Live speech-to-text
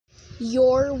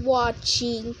You're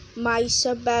watching my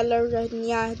Isabella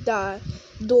Ranyada.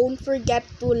 Don't forget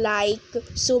to like,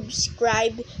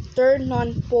 subscribe, turn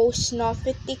on post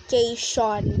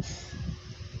notification.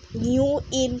 New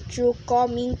intro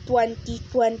coming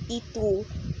 2022.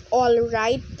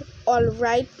 Alright,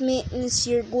 Mittens,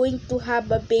 you're going to have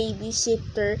a baby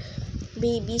sister,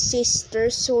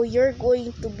 so you're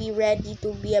going to be ready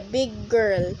to be a big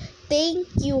girl. Thank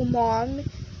you, Mom.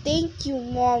 Thank you,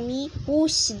 Mommy.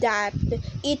 Who's that?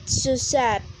 It's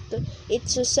Suzette.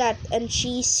 And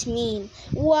she's mean.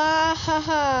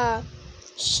 Wahaha.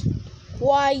 Shh.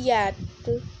 Quiet.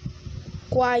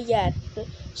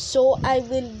 So I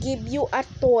will give you a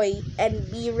toy and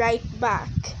be right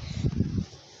back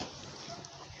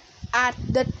at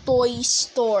the toy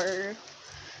store.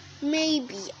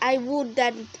 Maybe I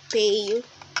wouldn't pay.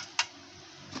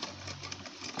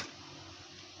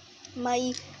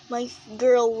 My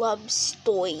girl loves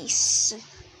toys.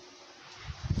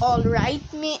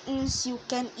 Alright, Mittens, you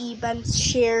can even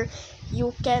share.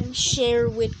 You can share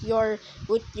with your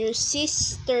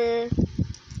sister.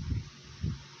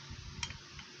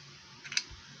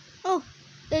 Oh,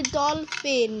 the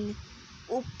dolphin.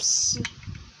 Oops.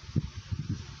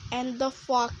 And the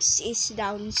fox is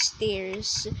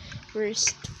downstairs.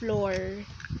 First floor.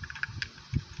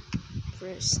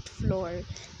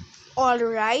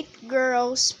 Alright,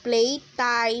 girls,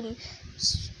 playtime.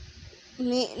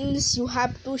 Mittens, you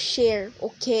have to share,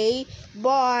 okay?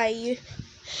 Bye.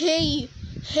 Hey,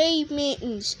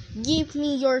 Mittens, give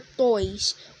me your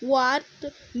toys. What?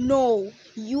 No,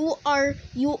 you are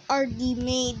the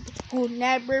maid who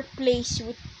never plays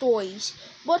with toys.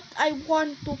 But I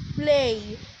want to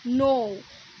play. No,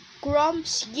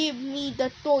 Crumbs, give me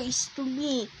the toys to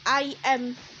me. I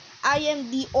am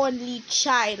the only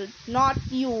child, not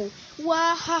you.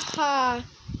 Wahaha.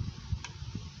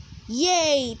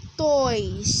 Yay,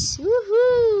 toys.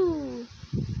 Woohoo.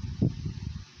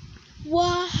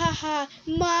 Wahaha,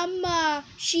 Mama,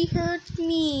 she hurt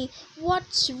me.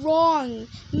 What's wrong?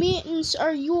 Mittens,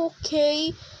 are you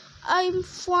okay? I'm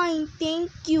fine,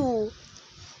 thank you.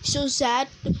 Suzette,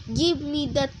 give me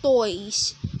the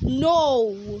toys.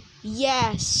 No.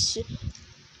 Yes.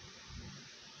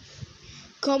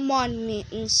 Come on,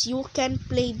 Mittens, you can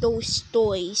play those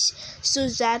toys.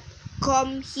 Suzette,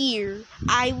 come here.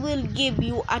 I will give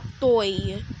you a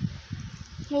toy.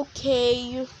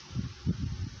 Okay.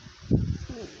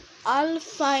 I'll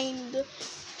find the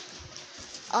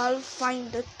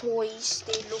toys.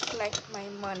 They look like my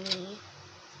money.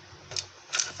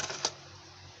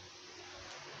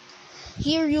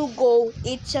 Here you go.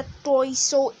 It's a toy,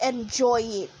 so enjoy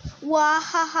it.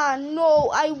 Wahaha,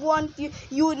 no, I want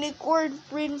unicorn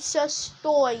princess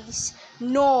toys.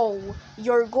 No,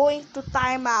 you're going to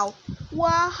time out.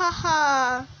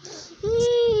 Wahaha.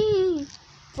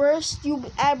 First, you've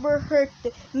ever hurt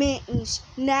Mittens.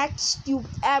 Next, you've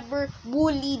ever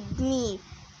bullied me.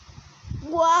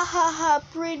 Wahaha,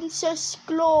 princess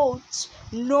clothes.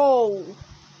 No.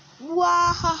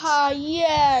 Wahaha,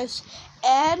 yes.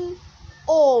 And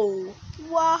oh,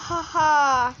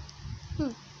 wahaha.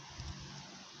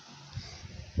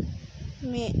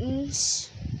 Mittens,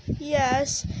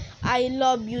 yes, I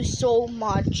love you so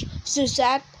much.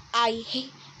 Suzette, I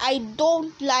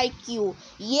don't like you.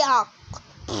 Yuck.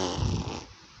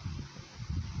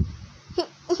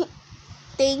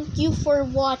 Thank you for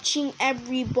watching,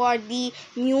 everybody.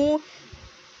 New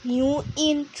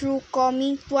intro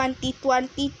coming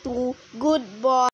 2022. Goodbye.